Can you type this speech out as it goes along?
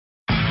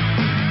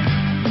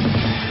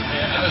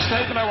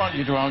statement I want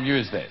you to argue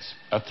is this.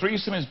 A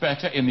threesome is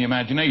better in the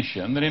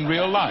imagination than in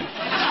real life.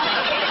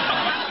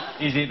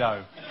 Is it,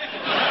 though?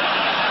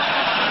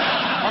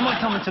 I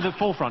might come into the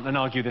forefront and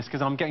argue this,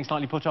 because I'm getting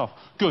slightly put off.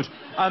 Good.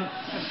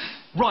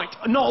 Right,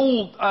 not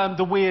all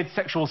the weird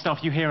sexual stuff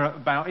you hear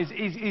about is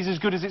as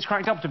good as it's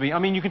cracked up to be. I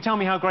mean, you can tell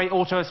me how great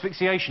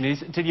auto-asphyxiation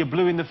is until you're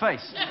blue in the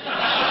face.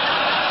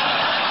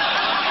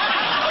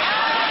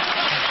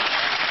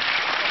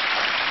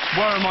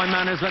 Where are my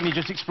manners? Let me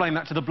just explain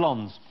that to the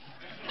blondes.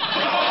 What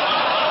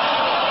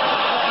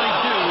they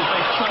do is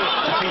they choke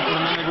the people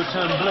and then they will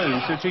turn blue,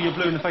 so until you're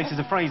blue in the face is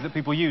a phrase that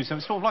people use, so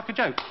it's sort of like a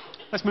joke.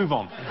 Let's move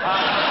on. I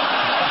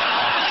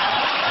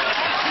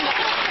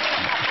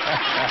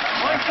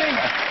think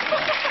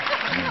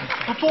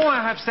before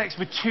I have sex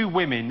with two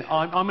women,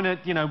 I'm going to,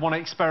 you know, want to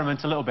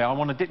experiment a little bit. I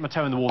want to dip my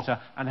toe in the water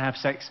and have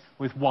sex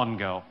with one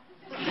girl.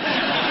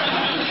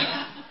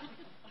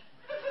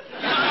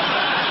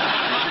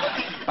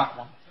 That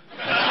one.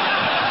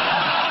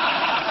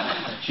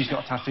 She's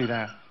got a tattoo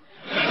there.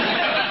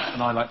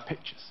 And I like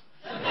pictures.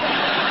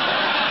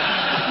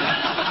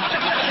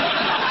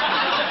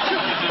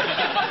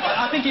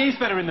 I think it is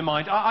better in the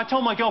mind. I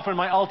told my girlfriend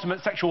my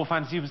ultimate sexual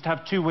fantasy was to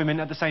have two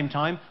women at the same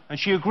time, and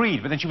she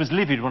agreed, but then she was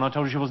livid when I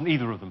told her she wasn't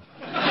either of them.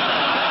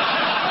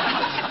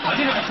 I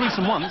did have a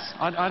threesome once.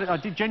 I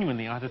did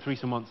genuinely. I had a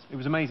threesome once. It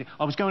was amazing.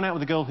 I was going out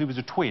with a girl who was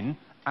a twin,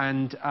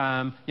 and,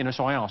 you know,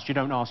 so I asked. You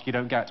don't ask, you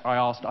don't get. I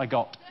asked, I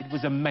got. It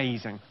was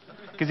amazing.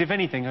 Because if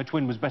anything, her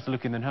twin was better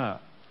looking than her.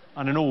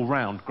 And an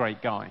all-round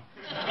great guy.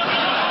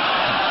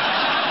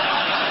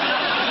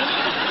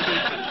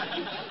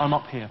 I'm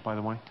up here, by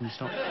the way. Can you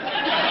stop? I'm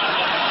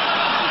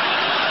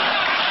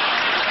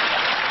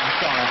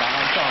sorry about that.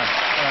 I'm sorry.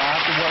 I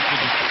have to work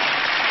with this.